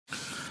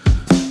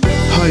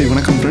Hi,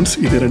 வணக்கம் friends.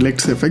 இது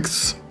PluralEyes.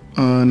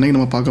 இன்னைக்கு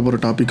நம்ம பார்க்க போகிற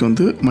டாபிக்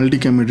வந்து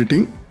மல்டிகேம்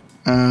எடிட்டிங்,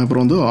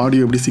 அப்புறம் வந்து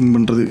ஆடியோ எப்படி சிங்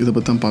பண்ணுறது, இதை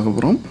பற்றி தான் பார்க்க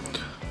போகிறோம்.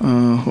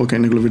 ஓகே,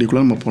 இன்றைக்குள்ள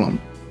வீடியோக்குள்ளே நம்ம போகலாம்.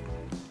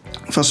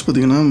 ஃபஸ்ட்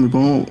பார்த்திங்கன்னா,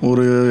 இப்போ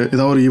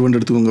ஏதாவது ஒரு ஈவெண்ட்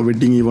எடுத்துக்கோங்க.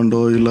 வெட்டிங்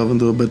ஈவெண்ட்டோ இல்லை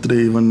வந்து பர்த்டே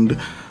ஈவெண்ட்,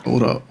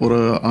 ஒரு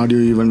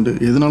ஆடியோ ஈவெண்ட்டு,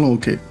 எதுனாலும்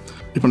ஓகே.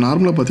 இப்போ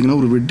நார்மலாக பார்த்திங்கன்னா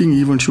ஒரு வெட்டிங்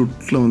ஈவெண்ட்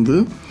ஷூட்டில் வந்து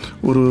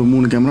ஒரு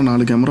 3 கேமரா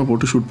 4 கேமரா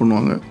போட்டு ஷூட்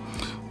பண்ணுவாங்க.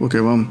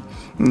 ஓகேவா?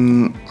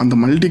 அந்த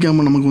மல்டி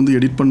கேமை நமக்கு வந்து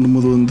எடிட்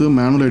பண்ணும்போது வந்து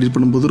மேனுவல் எடிட்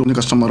பண்ணும்போது ரொம்ப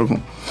கஷ்டமாக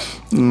இருக்கும்.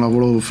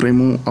 அவ்வளோ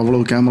ஃப்ரேமும் அவ்வளோ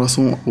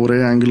கேமராஸும் ஒரே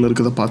ஆங்கிளில்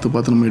இருக்கிறத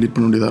பார்த்து நம்ம எடிட்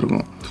பண்ண வேண்டியதாக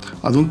இருக்கும்.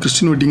 அதுவும்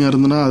கிறிஸ்டின் வெட்டிங்காக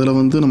இருந்ததுன்னா அதில்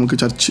வந்து நமக்கு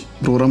சர்ச்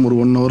ப்ரோக்ராம் ஒரு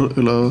 1 hour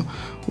இல்லை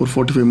ஒரு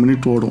 45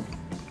 minutes ஓடும்.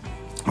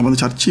 அப்போ அந்த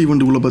சர்ச்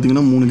ஈவெண்ட்டுக்குள்ளே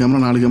பார்த்திங்கன்னா 3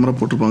 கேமரா 4 கேமரா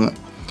போட்டிருப்பாங்க.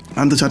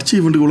 அந்த சர்ச்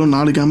ஈவெண்ட்டுக்குள்ளே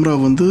 4 கேமரா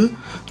வந்து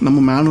நம்ம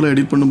மேனுவலாக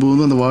எடிட்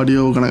பண்ணும்போது அந்த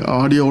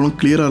ஆடியோவெல்லாம்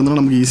கிளியராக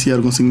இருந்தாலும் நமக்கு ஈஸியாக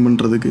இருக்கும் சிங்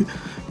பண்ணுறதுக்கு.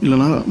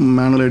 இல்லைனா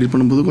மேனுவலாக எடிட்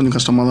பண்ணும்போது கொஞ்சம்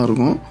கஷ்டமாக தான்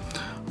இருக்கும்.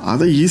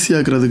 அதை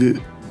ஈஸியாகிறதுக்கு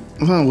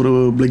தான் ஒரு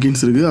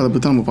பிளகின்ஸ் இருக்குது, அதை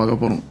பற்றி நம்ம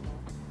பார்க்க போகிறோம்.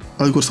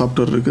 அதுக்கு ஒரு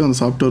சாஃப்ட்வேர் இருக்குது. அந்த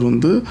சாஃப்ட்வேர்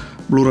வந்து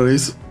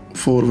PluralEyes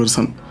 4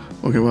 வெர்ஷன்.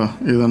 ஓகேவா?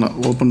 இதை நான்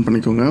ஓப்பன்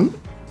பண்ணிக்கோங்க.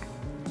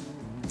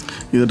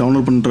 இதை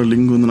டவுன்லோட் பண்ணுற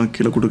லிங்க் வந்து நான்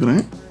கீழே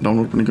கொடுக்குறேன்,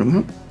 டவுன்லோட்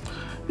பண்ணிக்கோங்க.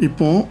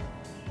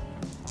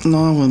 இப்போது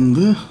நான்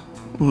வந்து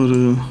ஒரு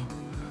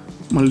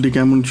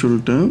மல்டிகேம்னு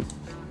சொல்லிட்டு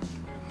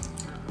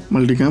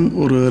மல்டிகேம்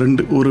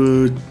ஒரு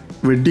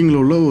வெட்டிங்கில்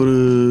உள்ள ஒரு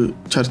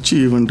சர்ச்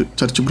ஈவெண்ட்டு,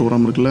 சர்ச்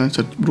ப்ரோக்ராம் இருக்குல்ல,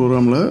 சர்ச்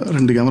ப்ரோக்ராமில்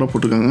 2 கேமரா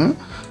போட்டிருக்காங்க.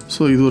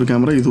 ஸோ இது ஒரு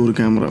கேமரா, இது ஒரு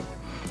கேமரா.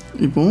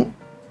 இப்போது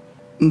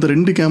இந்த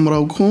 2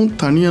 கேமராவுக்கும்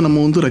தனியாக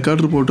நம்ம வந்து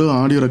ரெக்கார்டர் போட்டு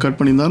ஆடியோ ரெக்கார்ட்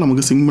பண்ணியிருந்தால்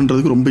நமக்கு சிங்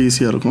பண்ணுறதுக்கு ரொம்ப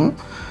ஈஸியாக இருக்கும்.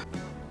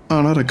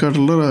 ஆனால்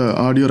ரெக்கார்டரில்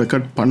ஆடியோ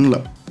ரெக்கார்ட் பண்ணல.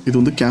 இது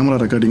வந்து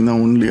கேமரா ரெக்கார்டிங்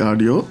தான், ஒன்லி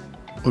ஆடியோ.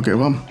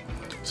 ஓகேவா?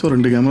 ஸோ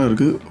 2 கேமரா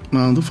இருக்குது.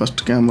 நான் வந்து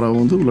ஃபஸ்ட் கேமராவை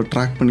வந்து உள்ள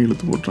ட்ராக் பண்ணி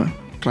இழுத்து போட்டுறேன்.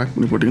 ட்ராக்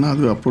பண்ணி போட்டிங்கன்னா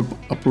அது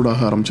அப்லோட்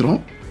ஆக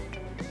ஆரம்பிச்சிடும்.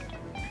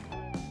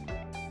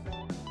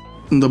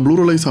 இந்த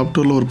PluralEyes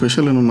சாஃப்ட்வேரில் ஒரு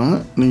ஸ்பெஷல் என்னென்னா,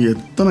 நீங்கள்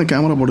எத்தனை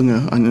கேமரா போடுங்க,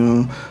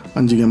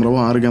 5 கேமராவோ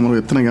 6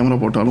 கேமராவோ எத்தனை கேமரா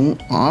போட்டாலும்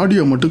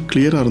ஆடியோ மட்டும்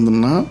கிளியராக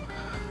இருந்ததுன்னா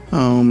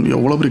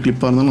எவ்வளோ பெரிய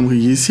கிளிப்பாக இருந்தாலும் நமக்கு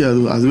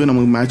ஈஸியாக அதுவே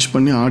நமக்கு மேட்ச்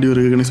பண்ணி ஆடியோ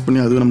ரெகனைஸ்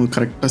பண்ணி அதுவே நமக்கு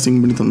கரெக்டாக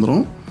சிங் பண்ணி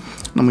தந்துடும்.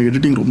 நம்ம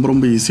எடிட்டிங்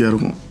ரொம்ப ஈஸியாக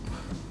இருக்கும்.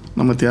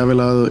 நம்ம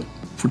தேவையில்லாத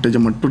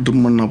ஃபுட்டேஜை மட்டும்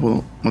ட்ரிம் பண்ணால்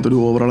போதும், மற்றபடி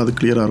ஓவரால் அது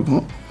கிளியராக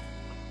இருக்கும்.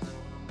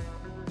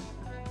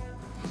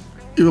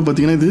 இப்போ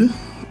பார்த்திங்கன்னா இது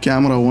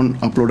கேமரா 1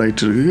 அப்லோட்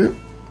ஆகிட்டு இருக்குது,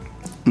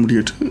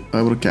 முடியிட்டு.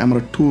 அப்புறம்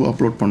கேமரா 2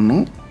 அப்லோட்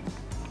பண்ணோம்.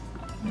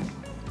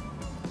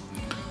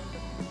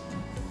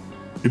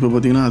 இப்போ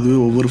பார்த்திங்கன்னா அதுவே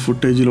ஒவ்வொரு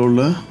ஃபுட்டேஜில்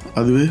உள்ள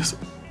அதுவே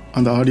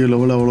அந்த ஆடியோ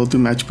லெவல்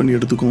அவ்வளோத்தையும் மேட்ச் பண்ணி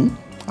எடுத்துக்கும்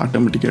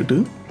ஆட்டோமேட்டிக்காட்டு.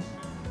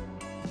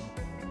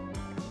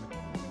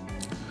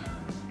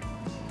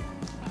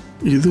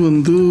 இது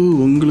வந்து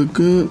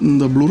உங்களுக்கு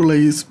இந்த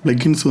PluralEyes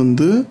பிளகின்ஸ்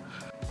வந்து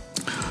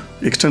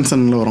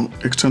எக்ஸ்டென்ஷனில் வரும்.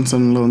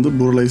 எக்ஸ்டென்ஷனில் வந்து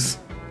PluralEyes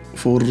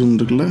 4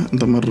 இருக்குல்ல,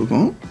 இந்த மாதிரி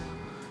இருக்கும்.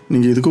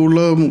 நீங்கள் இதுக்கு உள்ள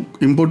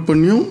இம்போர்ட்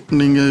பண்ணியும்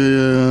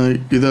நீங்கள்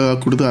இதை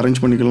கொடுத்து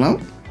அரேஞ்ச் பண்ணிக்கலாம்.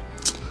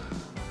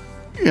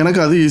 எனக்கு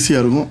அது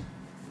ஈஸியாக இருக்கும்.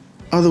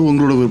 அது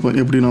உங்களோட விருப்பம்,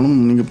 எப்படினாலும்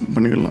நீங்கள்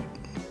பண்ணிக்கலாம்.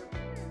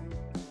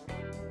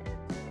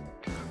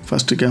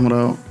 ஃபஸ்ட்டு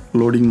கேமரா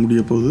லோடிங்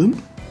முடிய போகுது.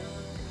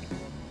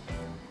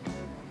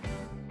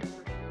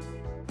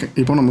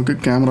 இப்போ நமக்கு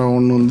கேமரா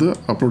 1 வந்து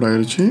அப்லோட்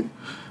ஆகிடுச்சு.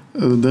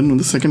 தென்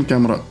வந்து செகண்ட்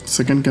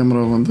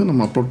கேமரா வந்து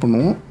நம்ம அப்லோட்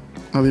பண்ணுவோம்.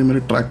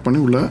 அதேமாதிரி ட்ராக் பண்ணி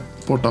உள்ளே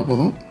போட்டால்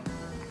போதும்.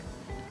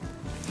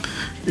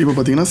 இப்போ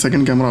பார்த்தீங்கன்னா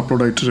செகண்ட் கேமரா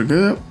அப்லோட் ஆகிட்டு இருக்கு.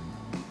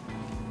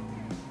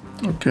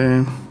 ஓகே,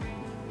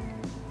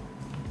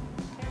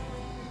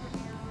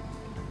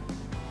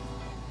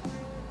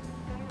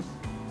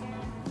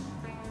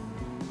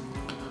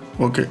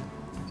 ஓகே,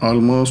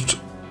 ஆல்மோஸ்ட்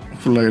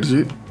ஃபுல்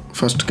ஆகிடுச்சு.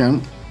 ஃபஸ்ட்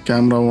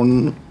கேமரா 1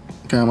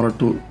 கேமரா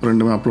 2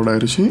 ரெண்டுமே அப்லோட்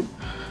ஆகிடுச்சு.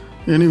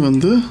 இனி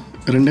வந்து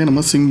ரெண்டே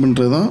நம்ம சிங்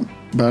பண்ணுறது தான்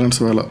பேலன்ஸ்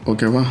வேலை.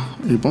 ஓகேவா?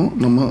 இப்போ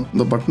நம்ம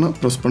இந்த பட்டனை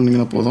ப்ரெஸ்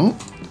பண்ணிங்கன்னா போதும்,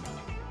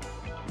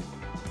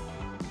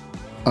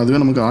 அதுவே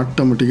நமக்கு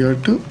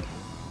ஆட்டோமேட்டிக்காகிட்டு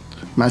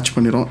மேட்ச்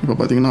பண்ணிடும். இப்போ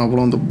பார்த்திங்கன்னா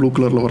அவ்வளோ அந்த ப்ளூ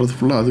கலரில் வர்றது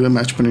ஃபுல்லாக அதுவே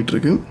மேட்ச்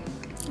பண்ணிகிட்ருக்கு.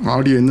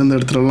 ஆடியோ எந்தெந்த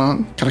இடத்துலலாம்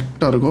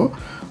கரெக்டாக இருக்கோ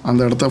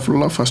அந்த இடத்த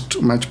ஃபுல்லாக ஃபஸ்ட்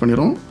மேட்ச்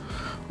பண்ணிடும்.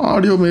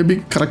 ஆடியோ மேபி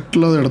கரெக்ட்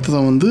இல்லாத இடத்த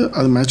தான் வந்து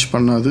அது மேட்ச்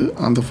பண்ணாது,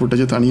 அந்த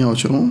ஃபுட்டேஜை தனியாக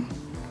வச்சிடும்.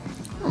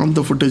 அந்த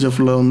ஃபுட்டேஜை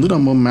ஃபுல்லாக வந்து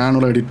நம்ம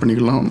மேனுவலாக எடிட்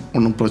பண்ணிக்கலாம்,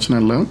 ஒன்றும் பிரச்சனை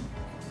இல்லை.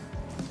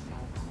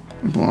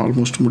 இப்போ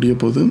ஆல்மோஸ்ட் முடிய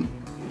போகுது.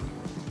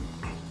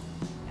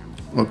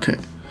 ஓகே,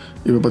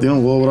 இப்போ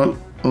பார்த்திங்கன்னா ஓவரால்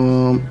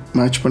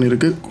மேட்ச்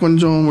பண்ணியிருக்கு.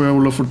 கொஞ்சம்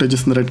உள்ள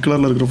ஃபுட்டேஜஸ், இந்த ரெட்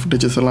கலரில் இருக்கிற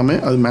ஃபுட்டேஜஸ் எல்லாமே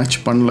அது மேட்ச்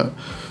பண்ணல.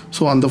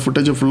 ஸோ அந்த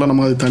ஃபுட்டேஜை ஃபுல்லாக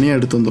நம்ம அது தனியாக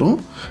எடுத்து வந்துடும்.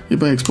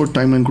 இப்போ எக்ஸ்போர்ட்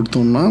டைம்லைன்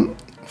கொடுத்தோம்னா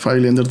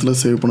ஃபைல் எந்த இடத்துல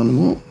சேவ்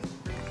பண்ணணுமோ,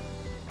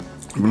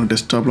 இப்போ நான்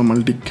டெஸ்க்டாப்பில்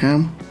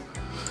மல்டிகேம்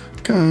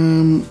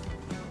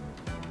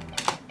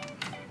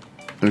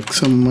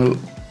XML,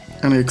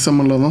 ஏன்னா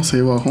XMLல தான்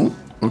சேவ் ஆகும்.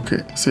 ஓகே,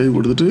 சேவ்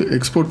கொடுத்துட்டு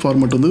எக்ஸ்போர்ட்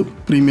ஃபார்மேட் வந்து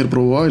ப்ரீமியர்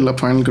ப்ரோவா இல்லை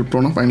final cut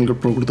ப்ரோனா final cut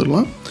bro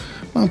கொடுத்துடலாம்.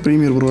 நான்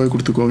ப்ரீமியர் ப்ரோவாக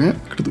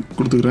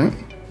கொடுத்துக்கிறேன்.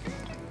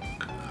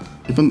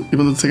 இப்போ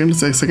இந்த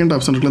செகண்ட்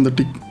ஆப்ஷன் இருக்குல்ல, இந்த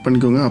டிக்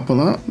பண்ணிக்கோங்க. அப்போ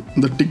தான்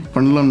இந்த டிக்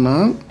பண்ணலன்னா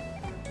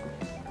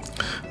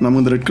நம்ம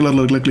இந்த ரெட்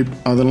கலரில் இருக்கிற கிளிப்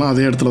அதெல்லாம்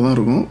அதே இடத்துல தான்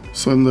இருக்கும்.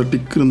 ஸோ இந்த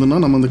டிக் இருந்ததுன்னா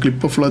நம்ம அந்த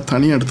கிளிப்பை ஃபுல்லாக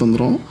தனியாக எடுத்து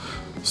வந்துடும்.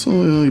 ஸோ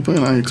இப்போ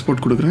நான்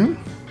எக்ஸ்போர்ட் கொடுக்குறேன்.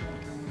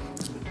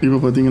 இப்போ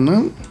பார்த்தீங்கன்னா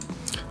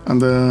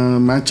அந்த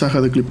மேட்ச்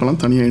ஆகாத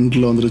கிளிப்பெல்லாம் தனியாக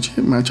எண்டில் வந்துருச்சு.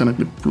 மேட்ச் ஆன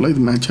கிளிப் ஃபுல்லாக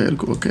இது மேட்ச்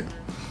ஆகிருக்கு. ஓகே,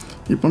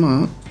 இப்போ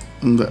நான்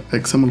இந்த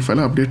XML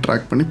ஃபைலை அப்படியே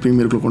ட்ராக் பண்ணி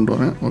ப்ரீமியருக்குள்ளே கொண்டு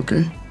வரேன். ஓகே,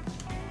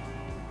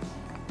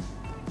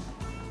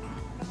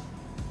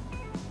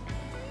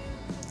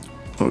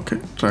 ஓகே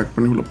ட்ராக்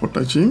பண்ணி உள்ள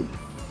போட்டாச்சு.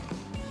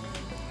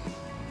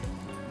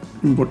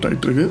 இம்போர்ட்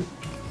ஆகிட்டுருக்கு.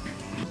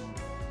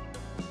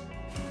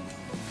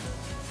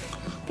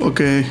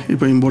 ஓகே,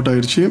 இப்போ இம்போர்ட்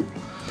ஆகிடுச்சு.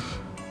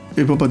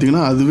 இப்போ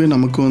பார்த்திங்கன்னா அதுவே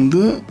நமக்கு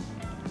வந்து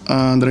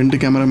அந்த 2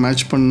 கேமரா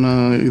மேட்ச் பண்ண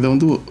இதை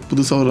வந்து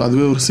புதுசாக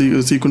அதுவே ஒரு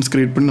சீக்வன்ஸ்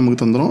க்ரியேட் பண்ணி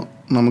நமக்கு தந்துடும்.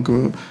 நமக்கு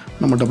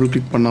நம்ம டபுள்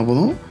கிளிக் பண்ணால்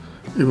போதும்.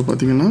 இப்போ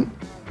பார்த்திங்கன்னா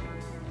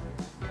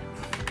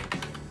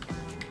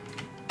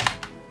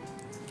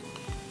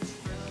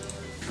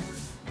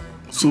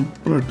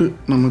சூப்பராட்டு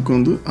நமக்கு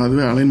வந்து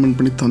அதுவே அலைன்மெண்ட்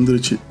பண்ணி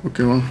தந்துருச்சு.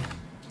 ஓகேவா,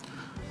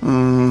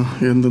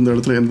 எந்தெந்த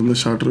இடத்துல எந்தெந்த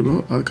ஷாட் இருக்கோ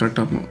அது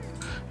கரெக்டாக இருக்கும்.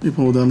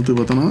 இப்போ உதாரணத்துக்கு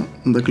பார்த்தோன்னா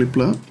இந்த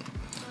கிளிப்பில்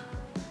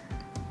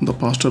இந்த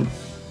பாஸ்டர்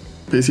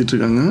பேசிகிட்டு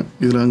இருக்காங்க.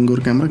 இதில் அங்கே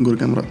ஒரு கேமரா, இங்கே ஒரு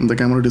கேமரா. இந்த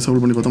கேமரா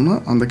டிசேபிள் பண்ணி பார்த்தோம்னா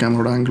அந்த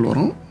கேமராவோட ஆங்கிள்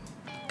வரும்.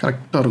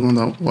 கரெக்டாக இருக்கும்.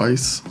 அந்த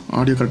வாய்ஸ்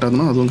ஆடியோ கரெக்டாக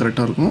இருந்தால் அதுவும்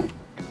கரெக்டாக இருக்கும்.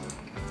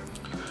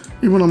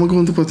 இப்போ நமக்கு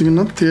வந்து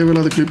பார்த்திங்கன்னா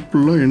தேவையில்லாத கிளிப்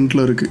ஃபுல்லாக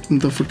எண்டில் இருக்குது.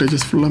 இந்த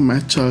ஃபுட்டேஜஸ் ஃபுல்லாக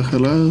மேட்ச்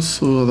ஆகலை.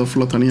 ஸோ அதை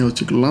ஃபுல்லாக தனியாக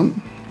வச்சுக்கலாம்.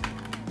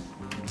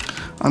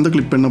 அந்த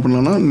கிளிப் என்ன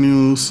பண்ணலான்னா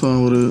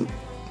நியூஸாக ஒரு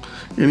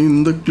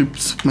இந்த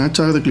கிளிப்ஸ்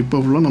மேட்ச் ஆகாத கிளிப்பை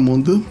ஃபுல்லாக நம்ம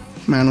வந்து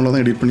மேனுவலாக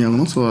தான் எடிட் பண்ணி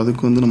ஆகணும். ஸோ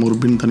அதுக்கு வந்து நம்ம ஒரு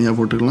பின் தனியாக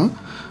போட்டுக்கலாம்.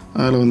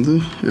 அதில் வந்து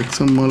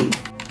XML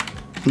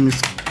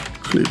மிஸ்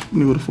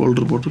கிளிப்னு ஒரு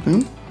ஃபோல்டர்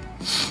போட்டிருக்கேன்.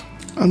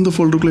 அந்த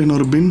ஃபோல்டருக்குள்ளே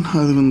இன்னொரு பின்,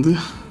 அது வந்து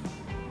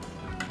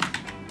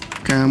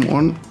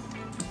cam1,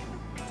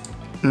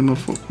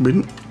 இன்னொரு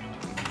பின்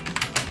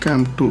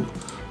cam2.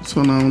 ஸோ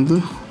நான் வந்து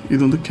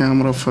இது வந்து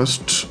கேமரா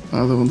ஃபஸ்ட்,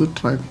 அதை வந்து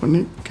ட்ராக்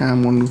பண்ணி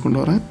cam1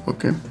 கொண்டு வரேன்.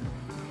 ஓகே,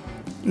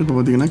 இப்போ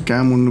பார்த்திங்கன்னா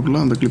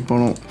cam1க்குள்ளே அந்த கிளிப்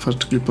ஆனோம்.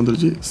 ஃபஸ்ட் கிளிப்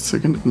வந்துருச்சு.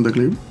 செகண்ட் இந்த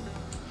கிளிப்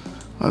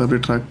அதை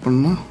அப்படியே ட்ராக்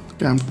பண்ணால்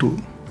cam2.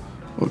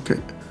 ஓகே,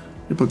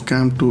 இப்போ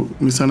cam2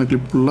 மிஸ் ஆன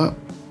கிளிப் ஃபுல்லாக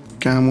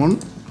cam1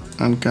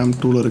 அண்ட்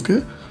cam2ல்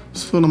இருக்குது.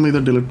 ஸோ நம்ம இதை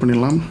டெலிட்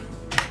பண்ணிடலாம்.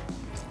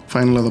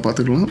 ஃபைனலாக அதை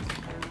பார்த்துக்கலாம்.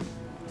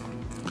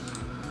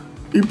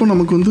 இப்போ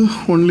நமக்கு வந்து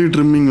ஒன்லி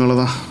ட்ரிம்மிங்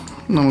அவ்வளோதான்.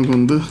 நமக்கு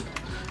வந்து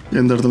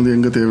எந்த இடத்துல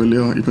எங்கே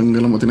தேவையில்லையோ, இப்போ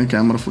இங்கெல்லாம் பார்த்திங்கன்னா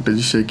கேமரா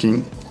ஃபுட்டேஜ் ஷேக்கிங்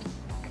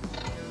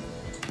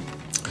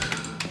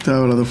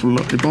தேவையில்லாத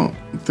ஃபுல்லாக இப்போ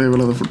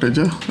தேவையில்லாத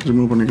ஃபுட்டேஜை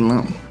ரிமூவ்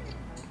பண்ணிக்கலாம்.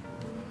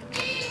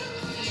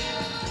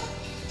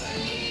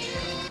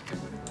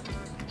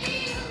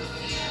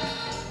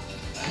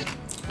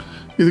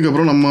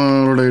 இதுக்கப்புறம்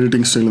நம்மளோட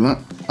எடிட்டிங் ஸ்டைல் தான்.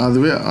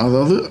 அதுவே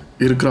அதாவது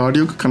இருக்கிற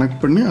ஆடியோக்கு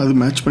கனெக்ட் பண்ணி அது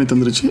மேட்ச் பண்ணி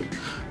தந்துருச்சு.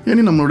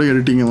 இனி நம்மளோட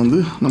எடிட்டிங்கை வந்து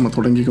நம்ம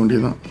தொடங்கிக்க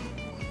வேண்டியதுதான்.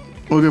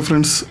 ஓகே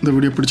ஃப்ரெண்ட்ஸ், இந்த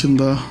வீடியோ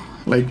பிடிச்சிருந்தா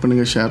லைக்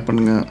பண்ணுங்கள், ஷேர்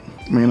பண்ணுங்கள்,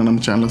 மெயினாக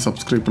நம்ம சேனலை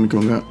சப்ஸ்கிரைப்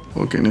பண்ணிக்கோங்க.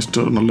 ஓகே,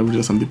 நெக்ஸ்ட்டு ஒரு நல்ல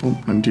வீடியோ சந்திப்போம்.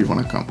 நன்றி,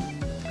 வணக்கம்.